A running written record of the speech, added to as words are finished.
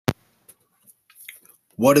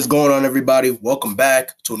What is going on, everybody? Welcome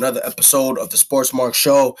back to another episode of the Sports Mark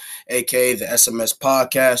Show, aka the SMS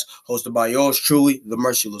podcast, hosted by yours truly, the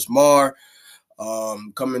Merciless Mar.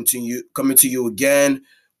 Coming to you again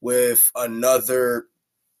with another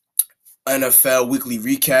NFL weekly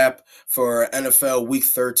recap for NFL Week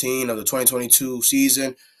 13 of the 2022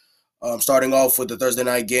 season. Starting off with the Thursday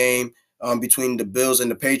night game between the Bills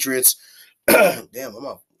and the Patriots. Damn, I'm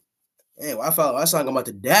up. Damn, I sound like I'm about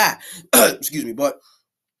to die. Excuse me, but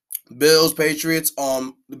Bills, Patriots.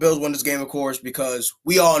 The Bills won this game, of course, because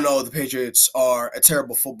we all know the Patriots are a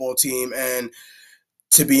terrible football team, and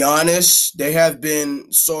to be honest, they have been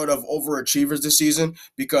sort of overachievers this season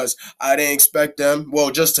because I didn't expect them.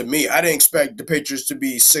 Well, just to me, I didn't expect the Patriots to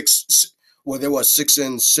be six. Well, they were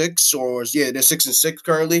 6-6, or they're 6-6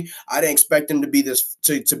 currently. I didn't expect them to be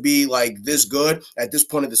to be like this good at this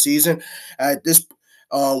point of the season. At this,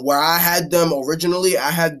 where I had them originally,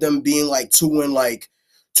 I had them being like 2-8.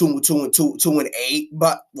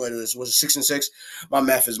 But what is was it 6-6? My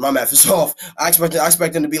math is off. I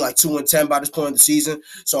expect them to be like 2-10 by this point of the season.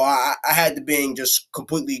 So I had them being just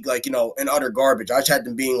completely like in utter garbage. I just had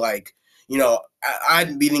them being like I had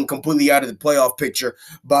them being completely out of the playoff picture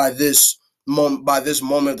by this moment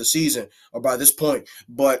of the season, or by this point.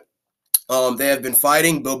 But they have been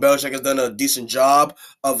fighting. Bill Belichick has done a decent job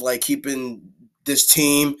of like keeping this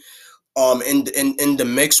team in the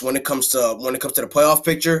mix when it comes to the playoff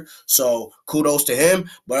picture. So kudos to him.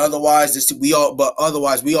 But otherwise we all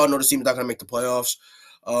know this team is not going to make the playoffs.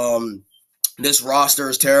 This roster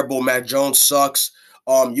is terrible. Mac Jones sucks.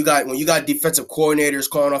 When you got defensive coordinators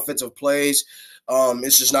calling offensive plays,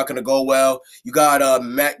 it's just not going to go well. You got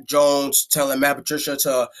Mac Jones telling Matt Patricia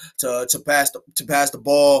to pass the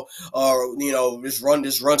ball, or this run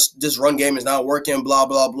game is not working. Blah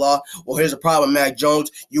blah blah. Well, here's the problem, Mac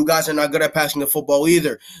Jones. You guys are not good at passing the football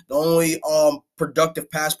either. The only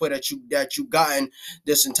productive pass play that you gotten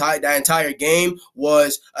that entire game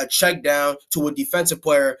was a check down to a defensive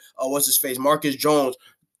player. What's his face? Marcus Jones.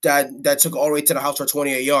 That took all the way to the house for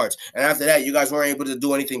 28 yards, and after that, you guys weren't able to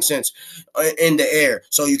do anything since in the air.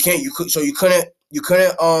 So you couldn't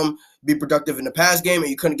be productive in the pass game, and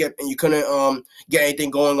you couldn't get anything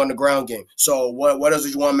going on the ground game. So what else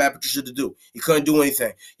did you want Matt Patricia to do? He couldn't do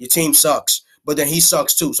anything. Your team sucks, but then he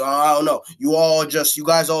sucks too. So I don't know. You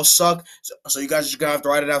guys all suck. So you guys are just gonna have to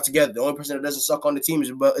write it out together. The only person that doesn't suck on the team is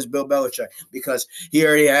Bill Belichick, because he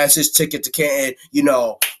already has his ticket to Canton.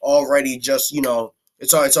 Already just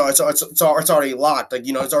It's already locked. Like,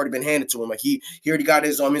 it's already been handed to him. Like, he already got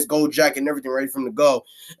his gold jacket and everything ready for him to go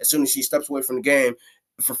as soon as he steps away from the game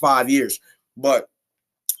for 5 years. But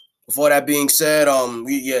before that being said,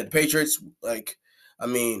 the Patriots, you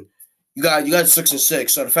got 6-6.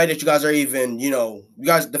 So the fact that you guys are even,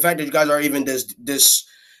 this,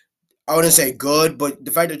 I wouldn't say good, but the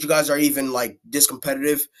fact that you guys are even like this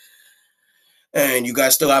competitive, and you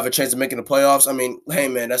guys still have a chance of making the playoffs. I mean, hey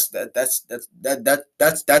man, that's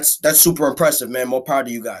super impressive, man. More power to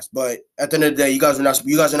you guys. But at the end of the day, you guys are not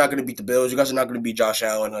going to beat the Bills. You guys are not going to beat Josh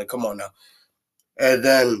Allen. Like, come on now. And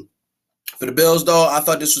then for the Bills, though, I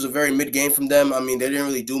thought this was a very mid game from them. I mean, they didn't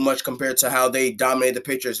really do much compared to how they dominated the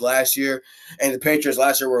Patriots last year, and the Patriots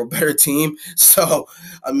last year were a better team. So,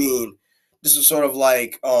 I mean, this is sort of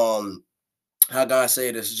like how can I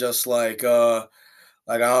say this? Just like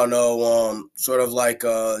I don't know, sort of like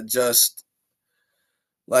just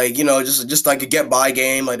like just like a get by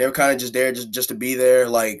game. Like, they were kind of just there just to be there.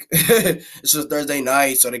 Like, it's just Thursday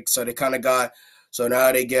night, so they kind of got, so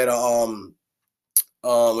now they get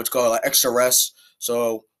what's called like extra rest.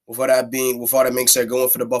 So with all that being said, going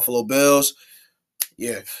for the Buffalo Bills.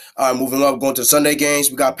 Yeah. Moving up, going to the Sunday games,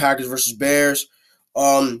 we got Packers versus Bears.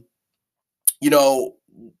 The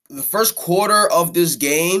first quarter of this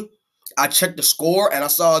game, I checked the score, and I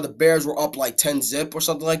saw the Bears were up like 10-0 or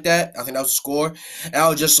something like that. I think that was the score. And I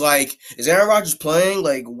was just like, is Aaron Rodgers playing?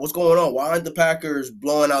 Like, what's going on? Why aren't the Packers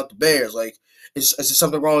blowing out the Bears? Like, is there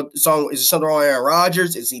something wrong? Is there something wrong with Aaron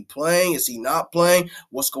Rodgers? Is he playing? Is he not playing?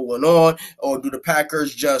 What's going on? Or do the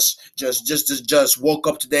Packers just woke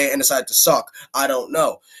up today and decided to suck? I don't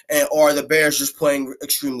know. Or are the Bears just playing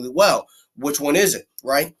extremely well? Which one is it,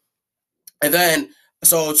 right? And then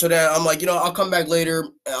So then I'm like, I'll come back later.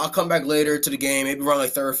 I'll come back later to the game, maybe around like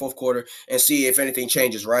third or fourth quarter, and see if anything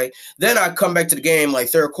changes, right? Then I come back to the game like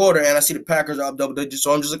third quarter, and I see the Packers are up double digits.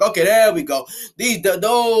 So I'm just like, okay, there we go. These are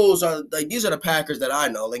the Packers that I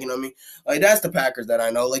know. Like, you know what I mean? Like, that's the Packers that I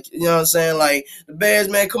know. Like, you know what I'm saying? Like, the Bears,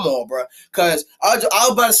 man, come on, bro. Because I was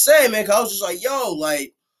about to say, man, because I was just like, yo,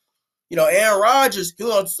 like, Aaron Rodgers, he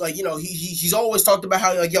wants, like, he's always talked about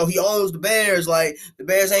how, like, he owns the Bears. Like, the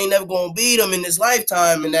Bears ain't never going to beat him in this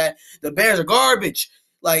lifetime, and that the Bears are garbage.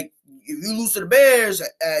 like if you lose to the Bears,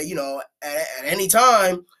 at any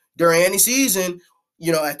time during any season,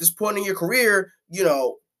 at this point in your career,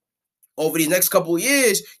 over these next couple of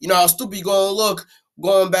years, how stupid you gonna look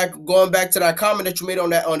going back to that comment that you made on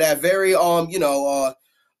that very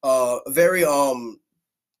very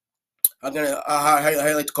I'm gonna how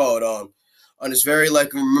you like to call it on this very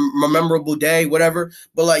like memorable day, whatever.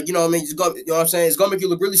 But like what I mean, it's gonna, what I'm saying, it's gonna make you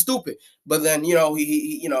look really stupid. But then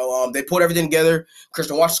they put everything together.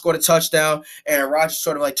 Christian Watson scored a touchdown, and Rodgers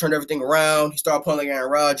sort of like turned everything around. He started playing like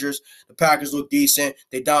Aaron Rodgers. The Packers looked decent.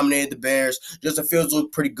 They dominated the Bears. Justin Fields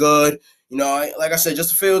looked pretty good. Like I said,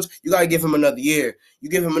 Justin Fields, you gotta give him another year. You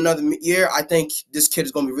give him another year, I think this kid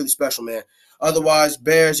is gonna be really special, man. Otherwise,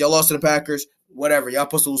 Bears, y'all lost to the Packers. Whatever. Y'all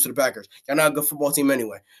supposed to lose to the Packers. Y'all not a good football team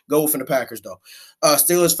anyway. Go for the Packers, though.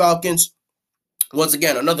 Steelers, Falcons. Once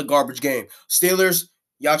again, another garbage game. Steelers,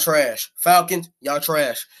 y'all trash. Falcons, y'all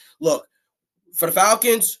trash. Look, for the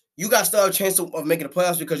Falcons, you guys still have a chance of making the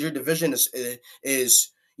playoffs because your division is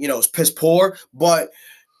piss poor. But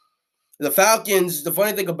the Falcons, the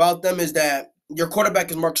funny thing about them is that your quarterback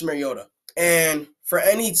is Marcus Mariota. And for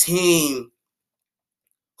any team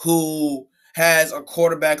who has a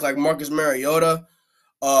quarterback like Marcus Mariota,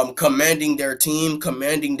 commanding their team,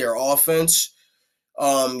 commanding their offense,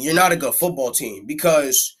 you're not a good football team,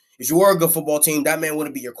 because if you were a good football team, that man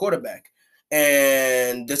wouldn't be your quarterback.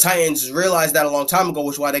 And the Titans realized that a long time ago,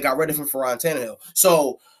 which is why they got rid of him for Ryan Tannehill.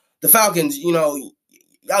 So the Falcons, y'all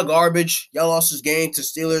garbage. Y'all lost this game to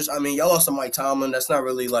Steelers. I mean, y'all lost to Mike Tomlin. That's not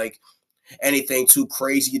really like anything too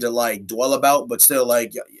crazy to like dwell about, but still,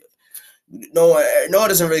 like, no one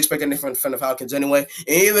doesn't really expect anything from the Falcons anyway.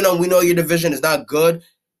 And even though we know your division is not good,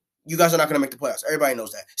 you guys are not going to make the playoffs. Everybody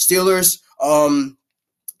knows that. Steelers,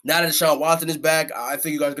 now that Deshaun Watson is back, I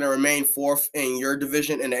think you guys are going to remain fourth in your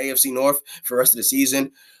division in the AFC North for the rest of the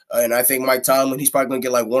season. And I think Mike Tomlin, he's probably going to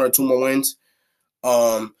get like one or two more wins.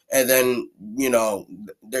 And then,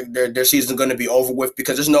 their season's going to be over with,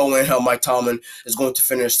 because there's no way in hell Mike Tomlin is going to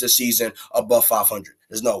finish this season above 500.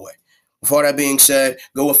 There's no way. With all that being said,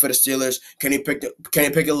 go for the Steelers. Kenny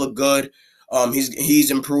Pickett look good.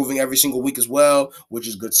 He's improving every single week as well, which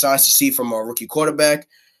is good signs to see from a rookie quarterback.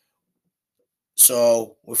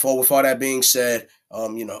 So with all that being said,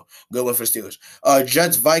 good one for the Steelers.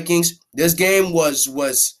 Jets Vikings. This game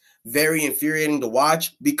was very infuriating to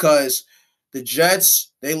watch, because the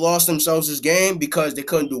Jets, they lost themselves this game because they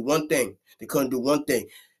couldn't do one thing.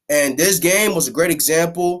 And this game was a great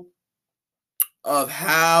example of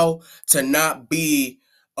how to not be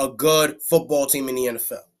a good football team in the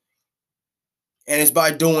NFL. And it's by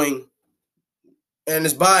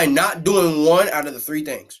not doing one out of the three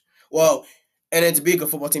things. Well, and then to be a good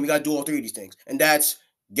football team, you got to do all three of these things. And that's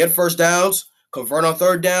get first downs, convert on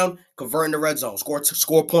third down, convert in the red zone, score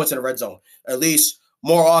points in the red zone. At least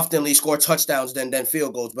more often, score touchdowns than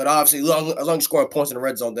field goals. But obviously, as long as you're scoring points in the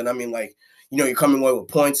red zone, then I mean, like, you're coming away with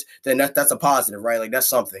points, then that's a positive, right? Like, that's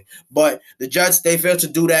something. But the Jets, they failed to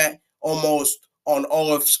do that almost on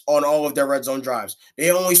all of their red zone drives.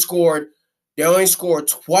 They only scored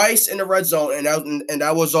twice in the red zone, and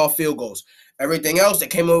that was all field goals. Everything else, they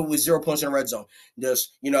came over with 0 points in the red zone.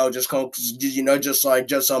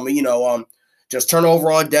 Just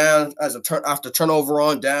turnover on downs after turnover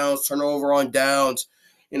on downs. Turnover on downs.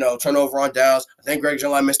 I think Greg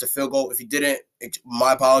Zuerlein missed a field goal. If he didn't,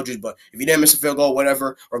 my apologies. But if he didn't miss a field goal,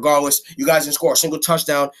 whatever, regardless, you guys didn't score a single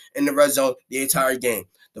touchdown in the red zone the entire game.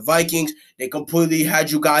 The Vikings, they completely had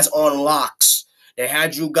you guys on locks. They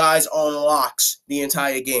had you guys on locks the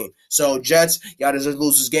entire game. So, Jets, y'all deserve to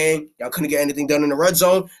lose this game. Y'all couldn't get anything done in the red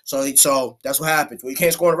zone. So that's what happens. When you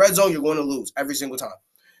can't score in the red zone, you're going to lose every single time.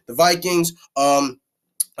 The Vikings,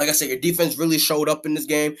 like I said, your defense really showed up in this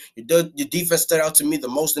game. Your defense stood out to me the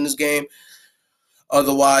most in this game.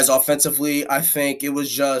 Otherwise, offensively, I think it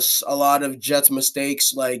was just a lot of Jets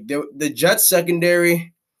mistakes. Like, the Jets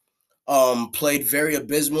secondary played very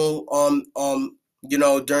abysmal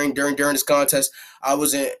during this contest. I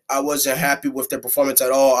wasn't happy with their performance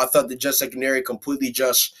at all. I thought the Jets secondary completely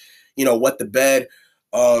just wet the bed.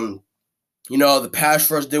 The pass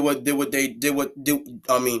rush did what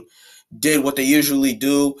they usually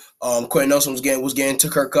do. Quentin Nelson was getting to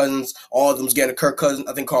Kirk Cousins. All of them was getting to Kirk Cousins.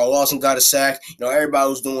 I think Carl Lawson got a sack. Everybody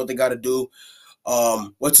was doing what they got to do.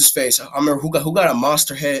 What's his face? I remember who got a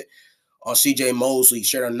monster hit on C.J. Mosley.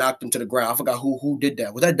 Should have knocked him to the ground. I forgot who did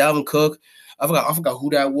that. Was that Dalvin Cook? I forgot who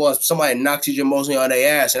that was. Somebody knocked C.J. Mosley on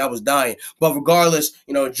their ass, and I was dying. But regardless,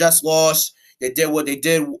 Jets lost. They did what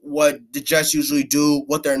the Jets usually do,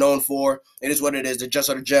 what they're known for. It is what it is. The Jets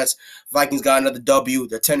are the Jets. Vikings got another W.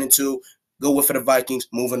 They're 10-2. Go with for the Vikings.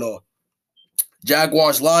 Moving on.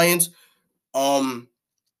 Jaguars, Lions.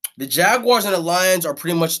 The Jaguars and the Lions are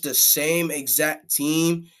pretty much the same exact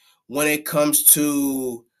team when it comes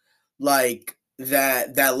to like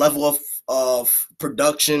that level of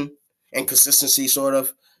production and consistency, sort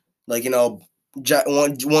of. Like,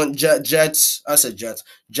 Jets. I said Jets.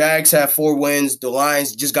 Jags have 4 wins. The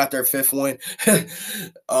Lions just got their 5th win.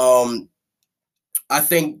 um, I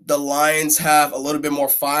think the Lions have a little bit more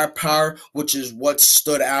firepower, which is what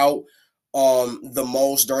stood out the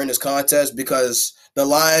most during this contest, because the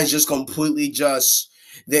Lions just completely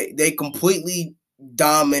they completely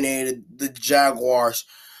dominated the Jaguars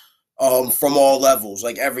from all levels,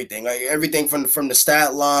 like everything from the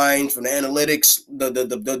stat line, from the analytics, the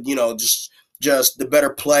just the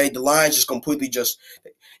better play. The Lions just completely just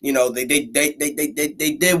they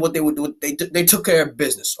did what they would do. They took care of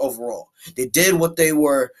business overall. They did what they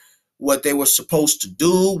were supposed to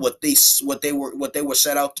do, what they were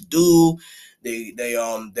set out to do.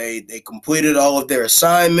 They completed all of their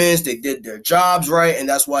assignments. They did their jobs right, and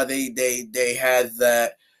that's why they had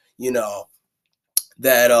that, you know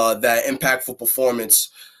that impactful performance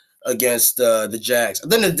against the Jags. At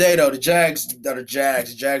the end of the day, though, the Jags are the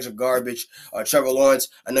Jags. The Jags are garbage. Trevor Lawrence,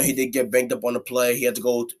 I know he did get banged up on the play. He had to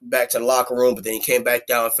go back to the locker room, but then he came back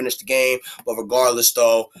down and finished the game. But regardless,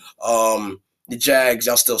 though, the Jags,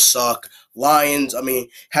 y'all still suck. Lions, I mean,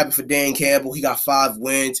 happy for Dan Campbell. He got 5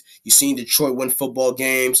 wins. You've seen Detroit win football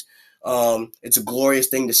games. It's a glorious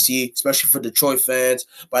thing to see, especially for Detroit fans.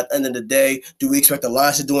 But at the end of the day, do we expect the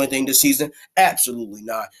Lions to do anything this season? Absolutely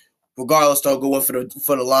not. Regardless, though, going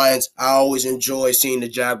for the Lions. I always enjoy seeing the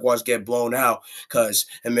Jaguars get blown out because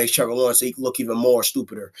it makes Trevor Lawrence look even more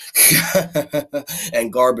stupider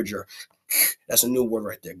and garbager. That's a new word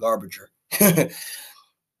right there, garbager.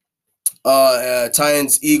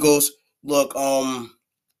 Titans, Eagles. Look,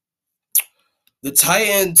 the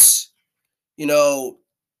Titans, you know,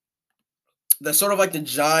 they're sort of like the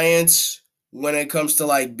Giants when it comes to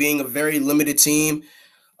like being a very limited team.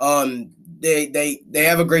 They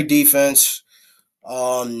have a great defense.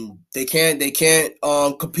 They can't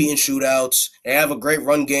compete in shootouts. They have a great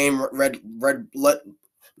run game, led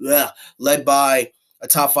by a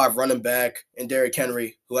top 5 running back in Derrick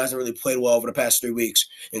Henry, who hasn't really played well over the past 3 weeks,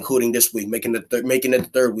 including this week, making it the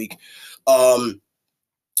third week. And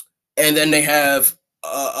then they have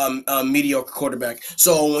a mediocre quarterback.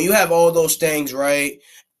 So when you have all those things, right,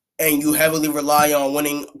 and you heavily rely on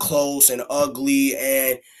winning close and ugly,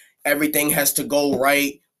 and everything has to go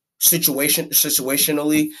right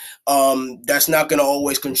situationally, that's not going to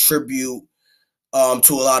always contribute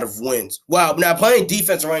to a lot of wins. Wow, now playing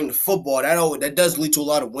defense around the football, that does lead to a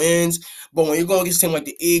lot of wins. But when you're going against a team like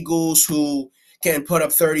the Eagles, who can put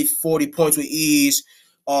up 30, 40 points with ease,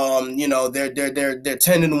 they're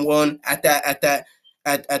 10-1 at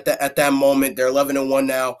that moment. They're 11-1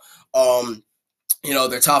 now.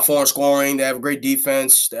 They're top 4 in scoring. They have a great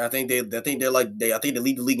defense. I think they lead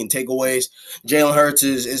the league in takeaways. Jalen Hurts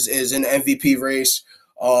is in the MVP race.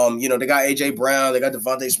 They got AJ Brown, they got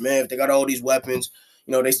Devontae Smith, they got all these weapons.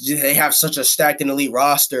 They have such a stacked and elite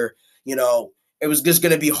roster. It was just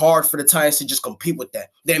going to be hard for the Titans to just compete with that.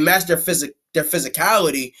 They match their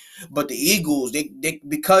physicality, but the Eagles, they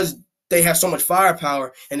because they have so much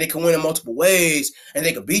firepower and they can win in multiple ways and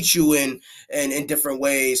they can beat you in different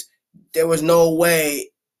ways. There was no way,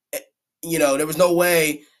 there was no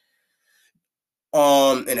way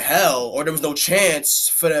in hell, or there was no chance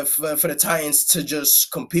for the Titans to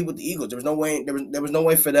just compete with the Eagles. There was no way. There was no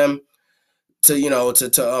way for them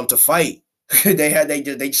to fight. they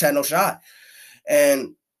just had no shot.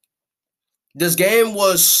 And this game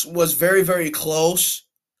was very, very close,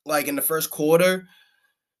 like in the first quarter,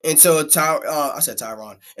 until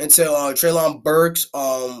Tyron, until Treylon Burks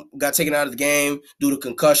got taken out of the game due to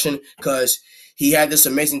concussion, because he had this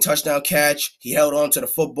amazing touchdown catch. He held on to the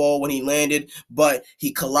football when he landed, but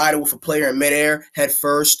he collided with a player in midair head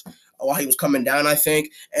first while he was coming down, I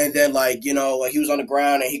think. And then he was on the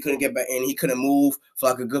ground and he couldn't get back and he couldn't move for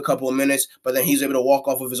like a good couple of minutes. But then he was able to walk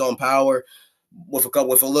off with his own power with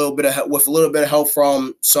a little bit of help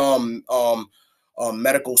from some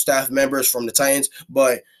medical staff members from the Titans.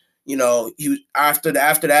 But after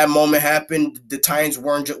that moment happened, the Titans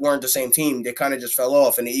weren't the same team. They kind of just fell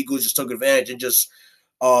off, and the Eagles just took advantage and just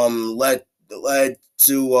led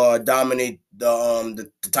to dominate the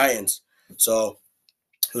Titans. So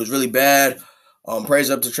it was really bad. Praise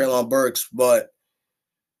up to Treylon Burks, but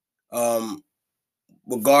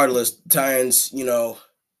regardless, Titans, you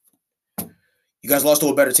guys lost to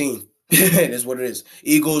a better team. It is what it is.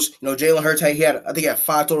 Eagles, Jalen Hurts, I think he had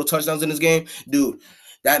 5 total touchdowns in this game. Dude,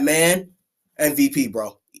 that man, MVP,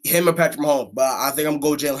 bro. Him and Patrick Mahomes. But I think I'm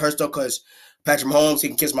going to go Jalen Hurts, though, because Patrick Mahomes, he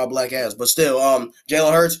can kiss my black ass. But still,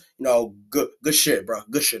 Jalen Hurts, good shit, bro.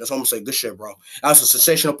 Good shit. That's what I'm gonna say. Good shit, bro. That was a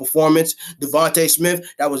sensational performance. Devontae Smith,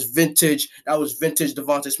 that was vintage. That was vintage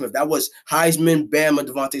Devontae Smith. That was Heisman Bama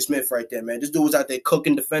Devontae Smith right there, man. This dude was out there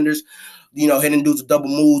cooking defenders, hitting dudes with double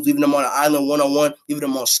moves, leaving them on an island one-on-one, leaving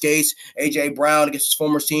them on skates. A.J. Brown against his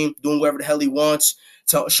former team, doing whatever the hell he wants,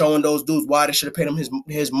 showing those dudes why they should have paid him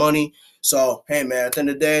his money. So, hey, man, at the end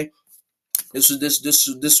of the day, this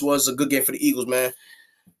was a good game for the Eagles, man.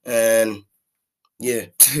 And yeah.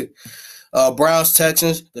 Browns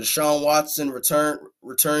Texans, the Deshaun Watson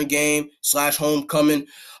return game / homecoming.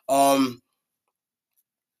 The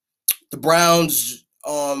Browns,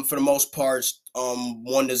 for the most part,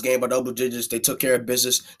 won this game by double digits. They took care of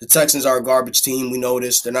business. The Texans are a garbage team. We know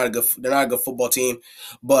this. They're not a good football team.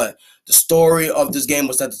 But the story of this game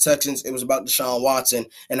was that the Texans, it was about Deshaun Watson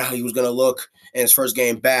and how he was going to look in his first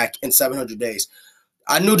game back in 700 days.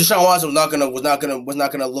 I knew Deshaun Watson was not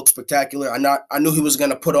gonna look spectacular. I knew he was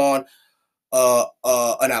gonna put on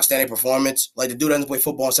an outstanding performance. Like, the dude doesn't play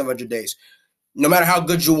football in 700 days. No matter how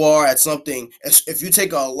good you are at something, if you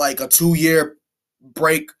take a 2-year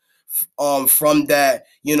break from that,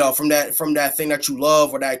 from that thing that you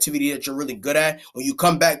love or that activity that you're really good at, when you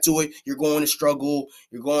come back to it, you're going to struggle.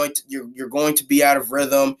 You're going to be out of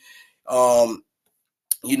rhythm.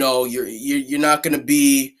 You're not going to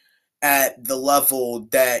be at the level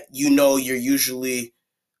that you're usually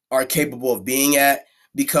are capable of being at,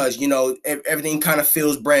 because everything kind of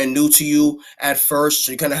feels brand new to you at first,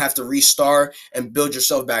 so you kind of have to restart and build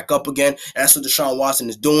yourself back up again. And that's what Deshaun Watson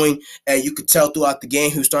is doing, and you could tell throughout the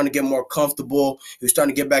game he was starting to get more comfortable. He was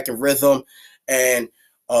starting to get back in rhythm, and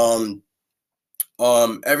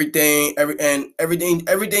everything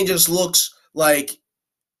just looks like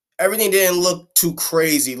everything didn't look too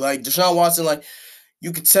crazy. Like, Deshaun Watson, like,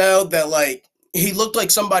 you could tell that, he looked like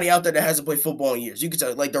somebody out there that hasn't played football in years. You could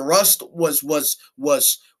tell, the rust was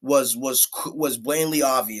blatantly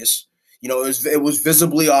obvious. It was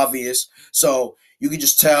visibly obvious. So you could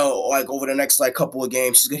just tell, over the next couple of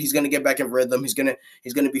games, he's gonna get back in rhythm. He's gonna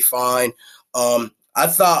be fine. I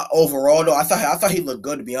thought overall though, I thought he looked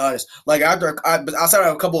good, to be honest. Outside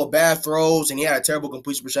of a couple of bad throws, and he had a terrible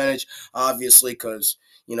completion percentage, obviously, because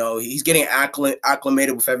he's getting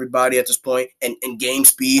acclimated with everybody at this point and game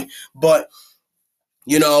speed. But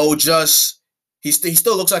he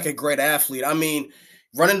still looks like a great athlete. I mean,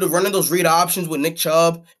 running those read options with Nick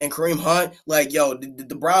Chubb and Kareem Hunt,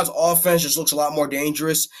 the Browns offense just looks a lot more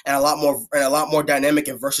dangerous and a lot more dynamic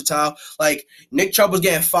and versatile. Like, Nick Chubb was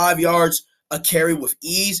getting 5 yards a carry with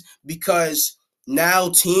ease, because now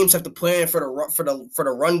teams have to plan for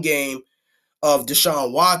the run game of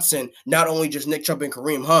Deshaun Watson, not only just Nick Chubb and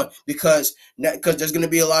Kareem Hunt, because there's going to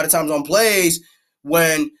be a lot of times on plays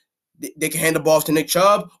when they can hand the balls to Nick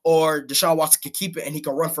Chubb, or Deshaun Watson can keep it and he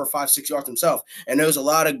can run for 5-6 yards himself. And there was a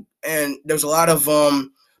lot of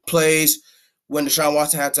plays when Deshaun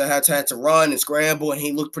Watson had to run and scramble, and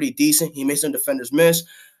he looked pretty decent. He made some defenders miss.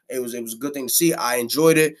 It was a good thing to see. I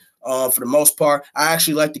enjoyed it. For the most part, I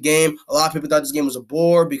actually liked the game. A lot of people thought this game was a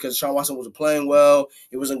bore because Deshaun Watson wasn't playing well.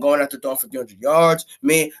 He wasn't going after throwing for 300 yards.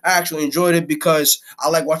 Me, I actually enjoyed it because I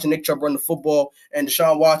like watching Nick Chubb run the football, and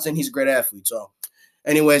Deshaun Watson, he's a great athlete. So,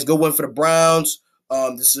 anyways, good win for the Browns.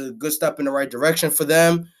 This is a good step in the right direction for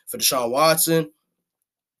them, for Deshaun Watson.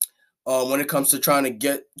 When it comes to trying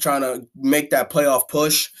to make that playoff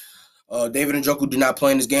push, David Njoku did not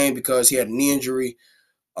play in this game because he had a knee injury.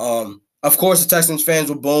 Of course, the Texans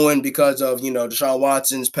fans were booing because of Deshaun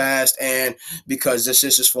Watson's past and because this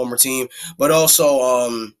is his former team. But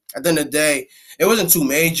also, at the end of the day, it wasn't too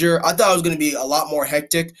major. I thought it was going to be a lot more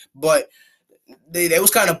hectic, but they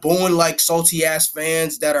was kind of booing like salty ass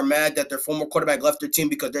fans that are mad that their former quarterback left their team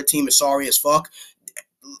because their team is sorry as fuck.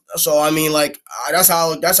 So I mean, that's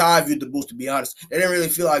how I viewed the boos, to be honest. They didn't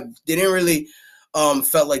really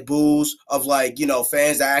felt like boos of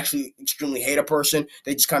fans that actually extremely hate a person.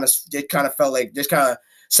 They kind of felt like just kind of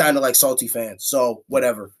sounded like salty fans. So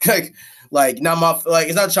whatever. It's not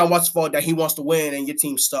Deshaun Watson's fault that he wants to win and your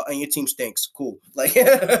team stinks. Cool.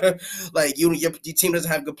 your team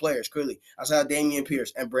doesn't have good players, clearly. Outside of Damian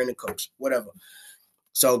Pierce and Brandon Cooks. Whatever.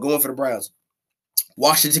 So going for the Browns.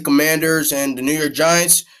 Washington Commanders and the New York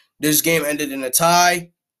Giants. This game ended in a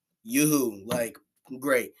tie. Yoo-hoo.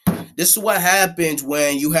 Great. This is what happens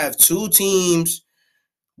when you have two teams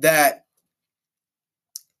that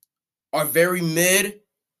are very mid.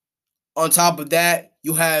 On top of that,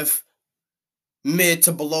 you have mid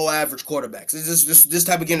to below average quarterbacks. This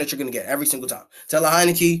type of game that you're going to get every single time. Taylor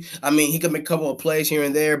Heineke, I mean, he can make a couple of plays here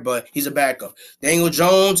and there, but he's a backup. Daniel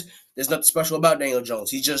Jones, there's nothing special about Daniel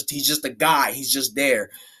Jones. He's just a guy. He's just there.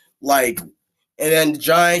 And then the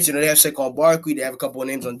Giants, they have Saquon Barkley. They have a couple of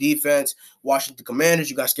names on defense. Washington Commanders,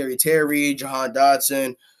 you got Scary Terry, Jahan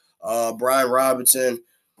Dotson, Brian Robinson.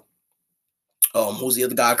 Who's the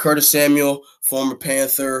other guy? Curtis Samuel, former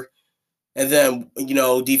Panther. And then,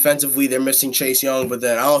 defensively, they're missing Chase Young, but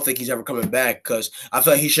then I don't think he's ever coming back because I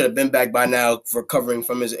feel like he should have been back by now for recovering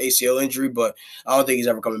from his ACL injury, but I don't think he's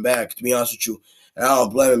ever coming back, to be honest with you. And I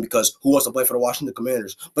don't blame him because who wants to play for the Washington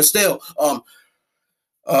Commanders? But still,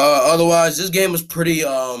 otherwise, this game was pretty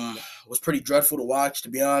dreadful to watch, to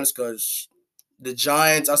be honest, because the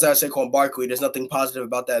Giants, outside of Saquon Barkley, there's nothing positive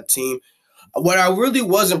about that team. What I really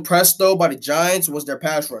was impressed, though, by the Giants was their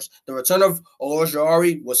pass rush. The return of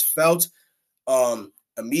Ojulari was felt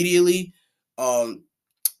immediately.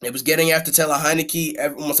 It was getting after Taylor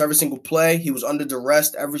Heineke almost every single play. He was under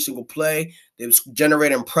duress every single play. They was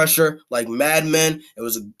generating pressure like madmen. It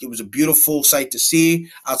was a beautiful sight to see.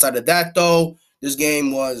 Outside of that, though, this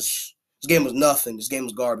game was nothing. This game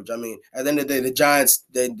was garbage. I mean, at the end of the day, the Giants.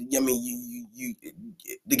 The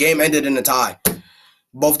game ended in a tie.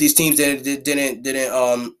 Both these teams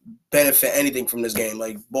didn't benefit anything from this game.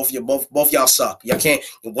 Like both y'all suck. Y'all can't.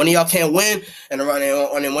 One of y'all can't win, and one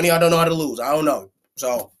of y'all don't know how to lose. I don't know.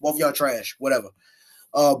 So both y'all trash. Whatever.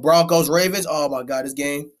 Broncos Ravens. Oh my God, this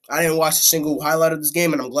game. I didn't watch a single highlight of this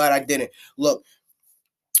game, and I'm glad I didn't. Look,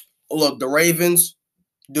 the Ravens,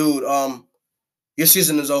 dude. Your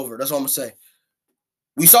season is over. That's all I'm gonna say.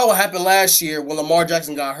 We saw what happened last year when Lamar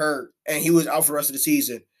Jackson got hurt and he was out for the rest of the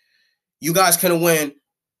season. You guys couldn't win.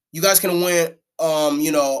 You guys couldn't win.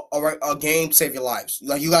 A game to save your lives.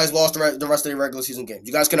 Like you guys lost the rest of the regular season games.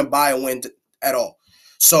 You guys couldn't buy a win at all.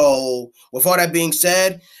 So with all that being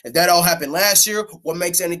said, if that all happened last year, what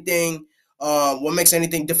makes anything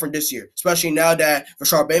different this year? Especially now that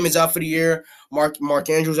Rashard Bateman's out for the year, Mark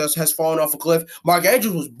Andrews has fallen off a cliff. Mark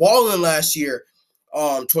Andrews was balling last year,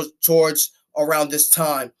 towards around this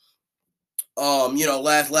time.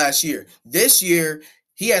 Last year. This year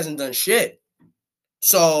he hasn't done shit.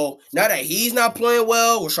 So now that he's not playing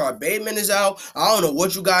well, Rashard Bateman is out. I don't know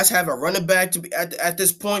what you guys have a running back to be at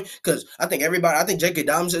this point because I think J.K.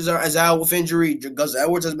 Dobbins is out with injury. Gus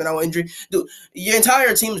Edwards has been out with injury. Dude, your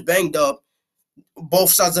entire team's banged up, both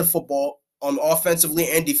sides of football, offensively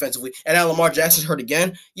and defensively. And now Lamar Jackson's hurt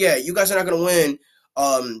again. Yeah, you guys are not going to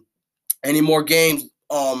win any more games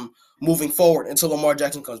moving forward until Lamar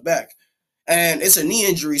Jackson comes back. And it's a knee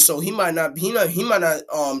injury, so he might not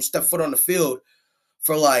step foot on the field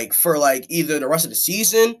for either the rest of the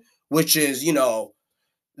season, which is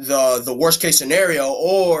the worst case scenario,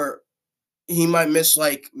 or he might miss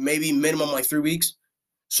maybe minimum 3 weeks.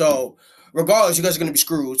 So regardless, you guys are gonna be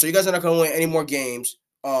screwed. So you guys are not gonna win any more games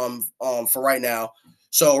for right now.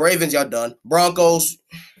 So Ravens, y'all done. Broncos,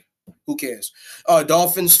 who cares?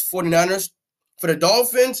 Dolphins, 49ers. For the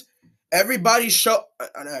Dolphins, not everybody.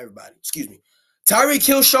 Excuse me. Tyreek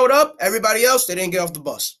Hill showed up. Everybody else, they didn't get off the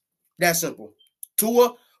bus. That simple.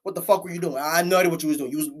 Tua, what the fuck were you doing? I had no idea what you was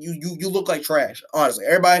doing. You look like trash. Honestly,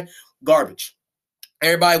 everybody garbage.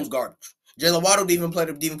 Everybody was garbage. Jalen Waddle didn't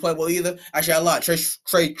even play well either. Actually, a lot. Trey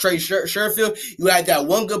Sherfield, you had that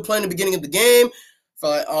one good play in the beginning of the game.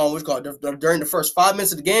 For during the first 5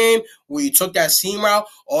 minutes of the game, where you took that seam route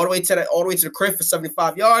all the way to the crib for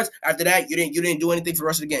 75 yards. After that, you didn't do anything for the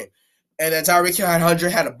rest of the game. And then Tyreek Hill had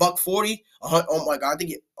a $140. Oh my God, I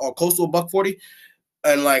think close to a $140.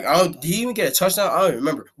 And did he even get a touchdown? I don't even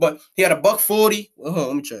remember. But he had a $140.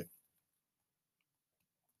 Let me check.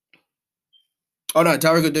 Oh no,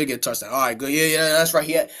 Tyreek Hill did get a touchdown. All right, good. Yeah, that's right.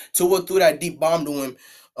 He had Tua threw that deep bomb to him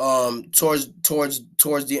towards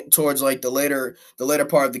the later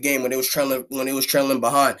part of the game when it was trailing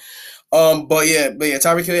behind. But yeah,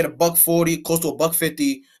 Tyreek Hill had a $140, close to a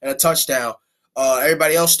 $150, and a touchdown.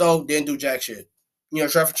 Everybody else though didn't do jack shit.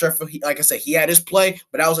 Trevor, like I said, he had his play,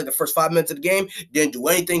 but that was the first 5 minutes of the game. Didn't do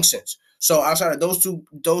anything since. So outside of those two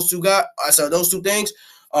things,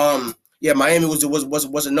 Miami was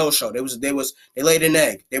a no show. They laid an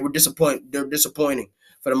egg. They were disappointing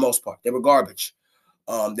for the most part. They were garbage.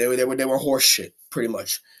 They were horse shit pretty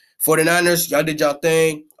much. 49ers, y'all did y'all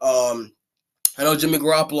thing. I know Jimmy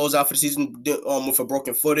Garoppolo's out for the season with a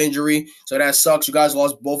broken foot injury, so that sucks. You guys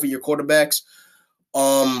lost both of your quarterbacks.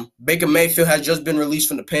 Baker Mayfield has just been released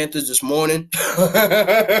from the Panthers this morning.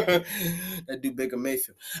 That dude Baker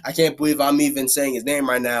Mayfield. I can't believe I'm even saying his name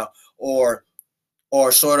right now, or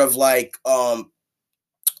sort of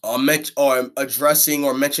addressing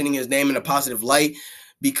or mentioning his name in a positive light,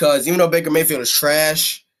 because even though Baker Mayfield is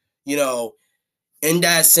trash, in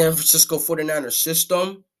that San Francisco 49ers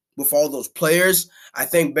system with all those players, I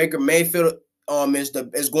think Baker Mayfield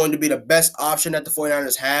is going to be the best option that the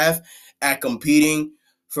 49ers have at competing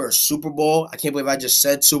for a Super Bowl. I can't believe I just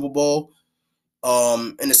said Super Bowl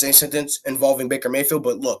in the same sentence involving Baker Mayfield.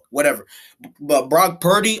 But look, whatever. But Brock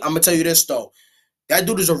Purdy, I'm gonna tell you this though. That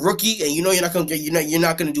dude is a rookie, and you know you're not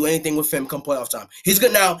gonna do anything with him come playoff time. He's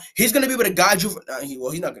gonna be able to guide you.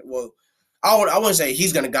 He's not gonna. Well, I wouldn't say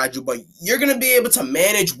he's gonna guide you, but you're gonna be able to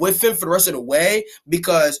manage with him for the rest of the way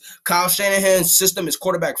because Kyle Shanahan's system is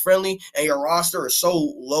quarterback friendly, and your roster is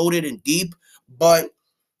so loaded and deep. But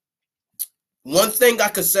one thing I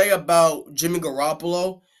could say about Jimmy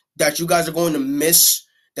Garoppolo that you guys are going to miss,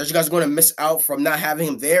 that you guys are going to miss out from not having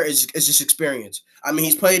him there is just experience. I mean,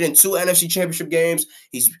 he's played in 2 NFC Championship games.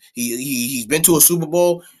 He's been to a Super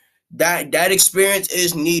Bowl. That experience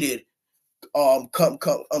is needed. Come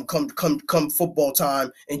football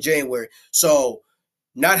time in January. So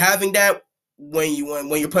not having that when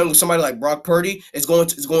you're playing with somebody like Brock Purdy is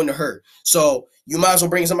going to hurt. So you might as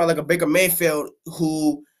well bring somebody like a Baker Mayfield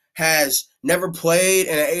who has never played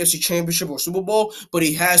in an AFC Championship or Super Bowl, but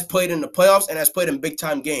he has played in the playoffs and has played in big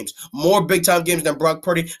time games, more big time games than Brock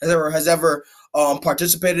Purdy has ever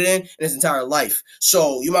participated in his entire life.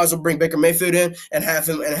 So you might as well bring Baker Mayfield in and have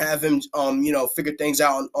him figure things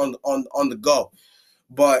out on the go.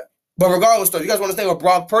 But regardless, though, if you guys want to stay with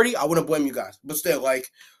Brock Purdy, I wouldn't blame you guys. But still,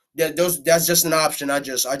 that's just an option I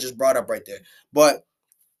just brought up right there. But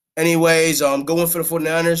anyways, going for the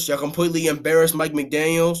 49ers, y'all completely embarrassed Mike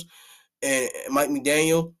McDaniel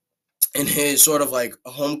in his sort of like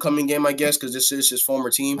a homecoming game, I guess, because this is his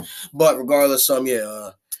former team. But regardless,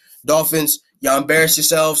 Dolphins, y'all embarrass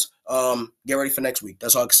yourselves. Get ready for next week.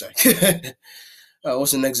 That's all I can say.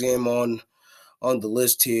 What's the next game on the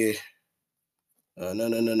list here? No.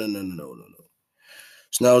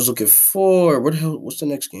 So now I was looking for what's the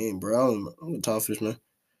next game, bro? I don't know. I'm top fish, man.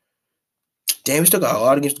 Damn, we still got a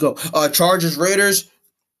lot of games to go. Chargers, Raiders.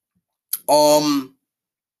 Wow,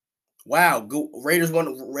 Raiders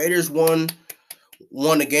won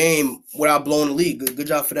the game without blowing the lead. Good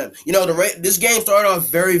job for them. You know, this game started off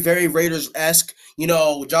very, very Raiders-esque. You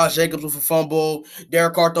know, Josh Jacobs with a fumble,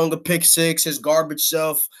 Derek Carr throwing a pick six, his garbage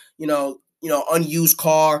self. Unused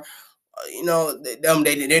car. They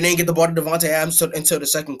didn't get the ball to Devontae Adams until the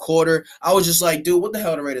second quarter. I was just like, dude, what the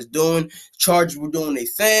hell are the Raiders doing? Chargers were doing their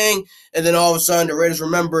thing. And then all of a sudden, the Raiders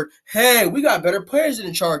remembered, hey, we got better players than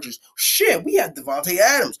the Chargers. Shit, we have Devontae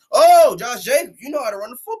Adams. Oh, Josh Jacobs, you know how to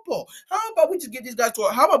run the football. How about we just get these guys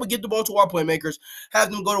how about we get the ball to our playmakers,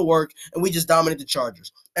 have them go to work, and we just dominate the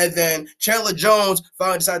Chargers? And then Chandler Jones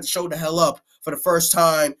finally decided to show the hell up for the first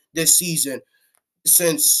time this season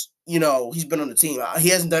since he's been on the team. He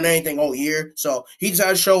hasn't done anything all year, so he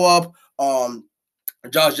decided to show up.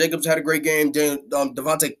 Josh Jacobs had a great game.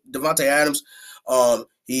 Devontae Adams,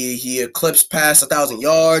 he eclipsed past 1,000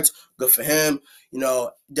 yards. Good for him.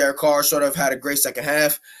 Derek Carr sort of had a great second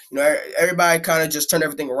half. Everybody kind of just turned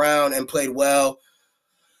everything around and played well.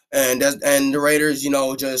 And the Raiders,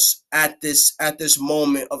 just at this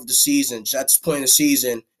moment of the season, just at this point in the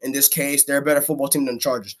season, in this case, they're a better football team than the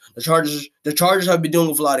Chargers. The Chargers have been dealing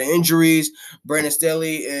with a lot of injuries. Brandon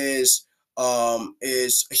Staley is a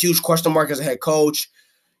huge question mark as a head coach.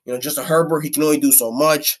 Justin Herbert, he can only do so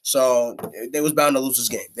much. So they was bound to lose this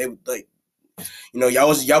game. Y'all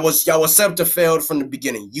was set up to fail from the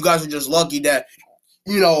beginning. You guys were just lucky that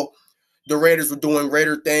the Raiders were doing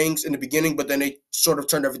Raider things in the beginning, but then they sort of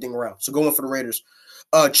turned everything around. So going for the Raiders.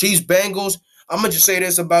 Chiefs, Bengals. I'm going to just say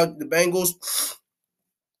this about the Bengals.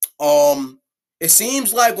 It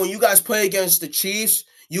seems like when you guys play against the Chiefs,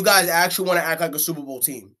 you guys actually want to act like a Super Bowl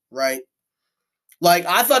team, right? Like,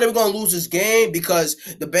 I thought they were going to lose this game because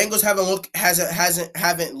the Bengals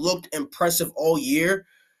haven't looked impressive all year.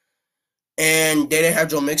 And they didn't have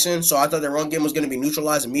Joe Mixon, so I thought their run game was going to be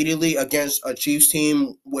neutralized immediately against a Chiefs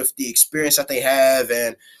team with the experience that they have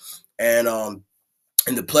and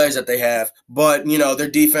the players that they have. But their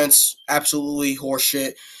defense absolutely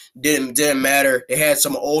horseshit. Didn't matter. They had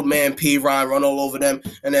some old man P. Ryan run all over them,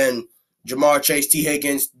 and then Jamar Chase, T.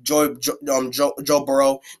 Higgins, Joe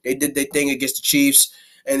Burrow. They did their thing against the Chiefs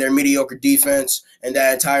and their mediocre defense and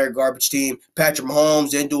that entire garbage team. Patrick Mahomes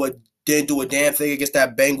didn't do a damn thing against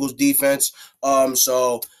that Bengals defense.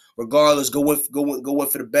 So regardless, go with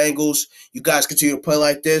for the Bengals. You guys continue to play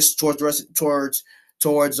like this towards the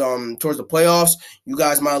playoffs. You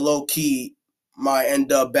guys might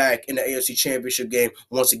end up back in the AFC Championship game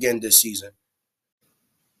once again this season.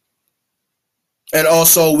 And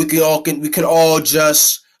also, we can all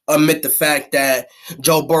just admit the fact that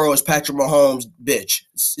Joe Burrow is Patrick Mahomes' bitch.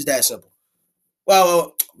 It's that simple.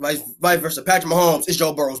 Well, vice versa. Patrick Mahomes is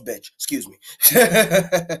Joe Burrow's bitch. Excuse me. All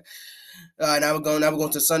right, now we're going to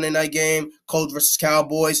the Sunday night game. Colts versus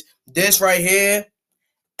Cowboys. This right here,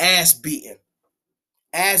 ass beating.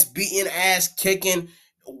 ass beating, ass kicking,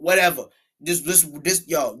 whatever. Just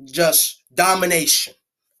domination.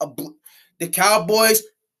 The Cowboys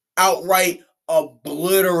outright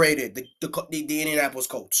obliterated the Indianapolis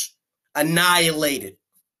Colts. Annihilated.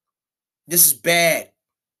 This is bad.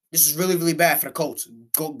 This is really, really bad for the Colts.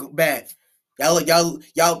 Bad.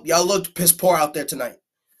 Y'all looked piss poor out there tonight.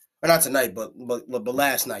 Or not tonight, but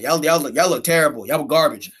last night. Y'all look terrible. Y'all were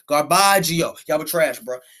garbage. Garbaggio. Y'all were trash,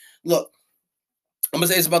 bro. Look, I'm gonna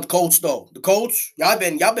say this about the Colts though. The Colts, y'all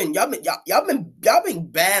been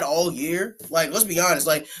bad all year. Like, let's be honest.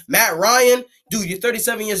 Like, Matt Ryan, dude, you're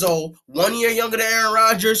 37 years old, 1 year younger than Aaron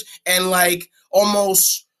Rodgers, and like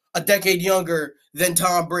almost a decade younger than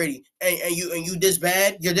Tom Brady. And you this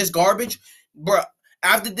bad? You're this garbage, bro.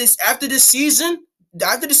 After this season.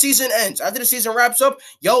 After the season ends, after the season wraps up,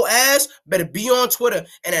 yo ass better be on Twitter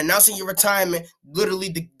and announcing your retirement literally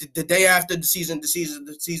the day after the season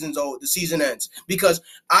ends. Because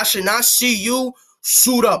I should not see you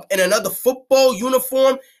suit up in another football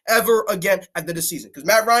uniform ever again after the season. Because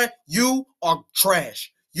Matt Ryan, you are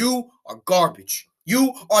trash. You are garbage.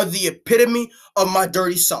 You are the epitome of my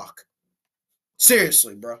dirty sock.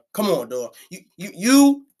 Seriously, bro. Come on, dog.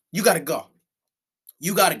 You gotta go.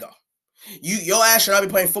 You gotta go. Your ass should not be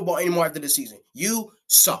playing football anymore after this season. You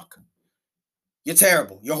suck. You're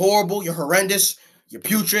terrible. You're horrible. You're horrendous. You're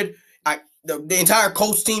putrid. The entire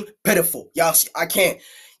Colts team, pitiful. Y'all, I can't.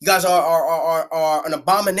 You guys are an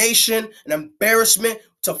abomination, an embarrassment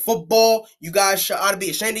to football. You guys ought to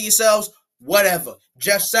be ashamed of yourselves. Whatever.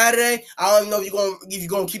 Jeff Saturday, I don't even know if you're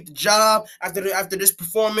gonna keep the job after this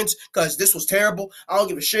performance, because this was terrible. I don't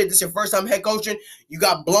give a shit. This is your first time head coaching. You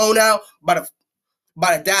got blown out by the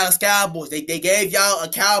Dallas Cowboys. They gave y'all a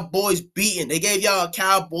Cowboys beating. They gave y'all a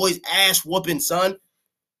Cowboys ass whooping, son.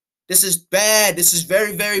 This is bad. This is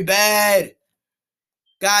very, very bad.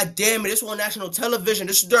 God damn it. This was on national television.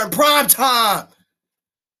 This is during prime time.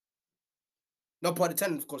 No pun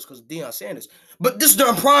intended, of course, because of Deion Sanders. But this is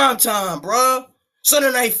during prime time, bro.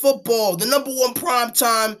 Sunday Night Football, the number one prime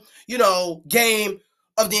time, game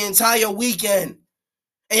of the entire weekend.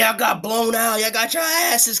 And y'all got blown out. Y'all got your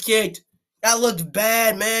asses kicked. Y'all looked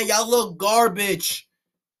bad, man. Y'all look garbage.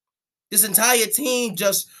 This entire team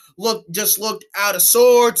just looked out of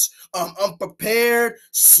sorts, unprepared,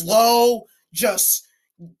 slow, just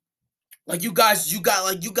like you guys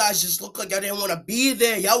just look like y'all didn't want to be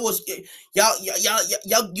there. You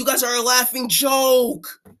guys are a laughing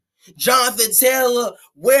joke. Jonathan Taylor,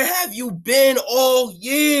 where have you been all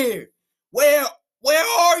year? Where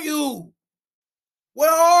are you?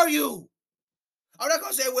 Where are you? I'm not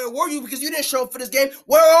going to say where were you because you didn't show up for this game.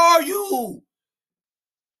 Where are you?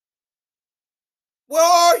 Where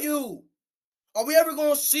are you? Are we ever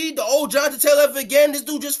going to see the old Jonathan Taylor ever again? This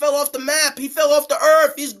dude just fell off the map. He fell off the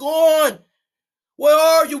earth. He's gone. Where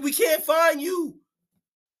are you? We can't find you.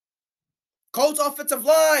 Colts offensive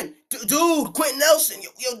line. Dude, Quentin Nelson,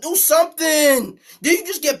 yo, do something. Did you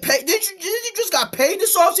just get paid? Did you just got paid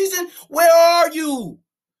this offseason? Where are you?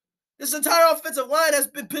 This entire offensive line has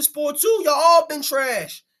been piss poor too. Y'all all been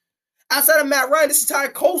trash. Outside of Matt Ryan, this entire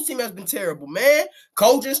Colts team has been terrible, man.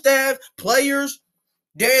 Coaching staff, players.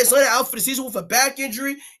 Darius Leonard out for the season with a back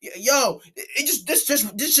injury. Yo, this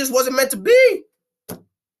just wasn't meant to be.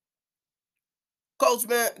 Colts,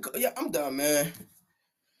 man. Yeah, I'm done, man.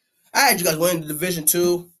 I had you guys win the division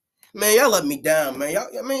too. Man, y'all let me down, man.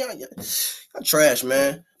 Y'all trash,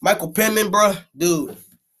 man. Michael Pittman, bro, dude.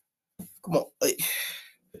 Come on.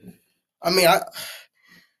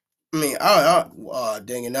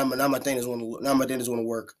 Dang it. Now my thing is gonna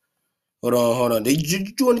work. Hold on. Did you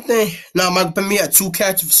do anything? No, Michael Pittman had 2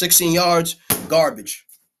 catches for 16 yards. Garbage.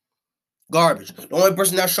 The only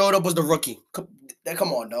person that showed up was the rookie.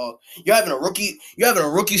 Come on, dog. You're having a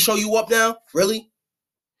rookie show you up now? Really?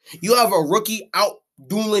 You have a rookie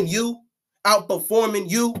out-dueling you, outperforming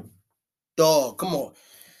you? Dog, come on.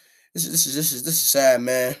 This is sad,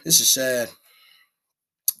 man. This is sad.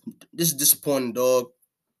 This is disappointing, dog.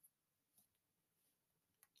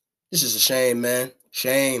 This is a shame, man.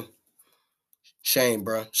 Shame,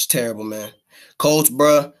 bro. It's terrible, man. Colts,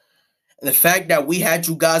 bro. And the fact that we had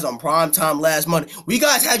you guys on primetime last Monday. We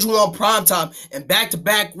guys had you on primetime in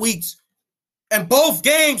back-to-back weeks. And both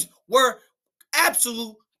games were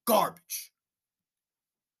absolute garbage.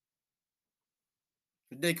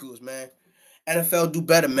 Ridiculous, man. NFL, do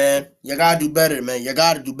better, man. You gotta do better, man. You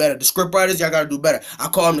gotta do better. The scriptwriters, y'all gotta do better. I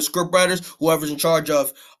call them the scriptwriters, whoever's in charge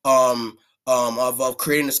of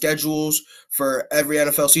creating the schedules for every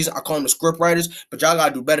NFL season. I call them the scriptwriters, but y'all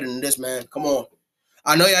gotta do better than this, man. Come on.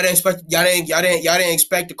 I know y'all didn't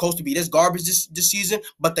expect the Colts to be this garbage this season,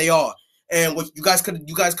 but they are. and what you guys could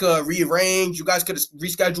rearrange. You guys could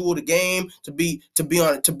reschedule the game to be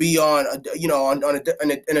on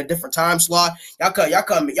in a different time slot. Y'all could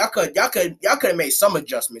have made some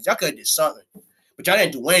adjustments. Y'all could have did something, but y'all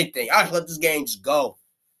didn't do anything. Y'all just let this game just go.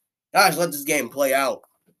 Y'all just let this game play out.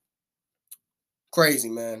 Crazy,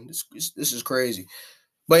 man. This is crazy.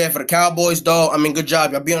 But yeah, for the Cowboys, though, I mean, good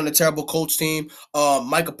job. Y'all being on a terrible Colts team.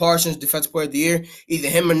 Micah Parsons, Defensive Player of the Year. Either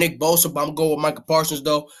him or Nick Bosa, but I'm going with Micah Parsons,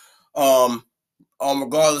 though.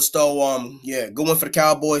 Regardless, though, yeah, good one for the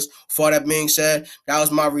Cowboys. For that being said, that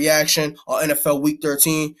was my reaction on NFL Week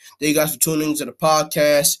 13. Thank you guys for tuning into the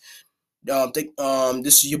podcast.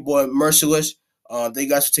 This is your boy Merciless. Thank you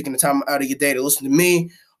guys for taking the time out of your day to listen to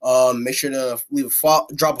me. Make sure to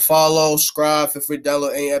drop a follow, subscribe, feel free to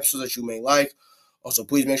download any episodes that you may like. Also,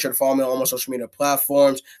 please make sure to follow me on all my social media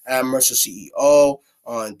platforms at Merciless CEO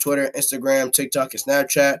on Twitter, Instagram, TikTok, and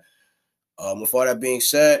Snapchat. With all that being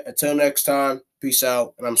said, until next time, peace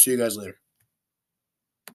out, and I'm see you guys later.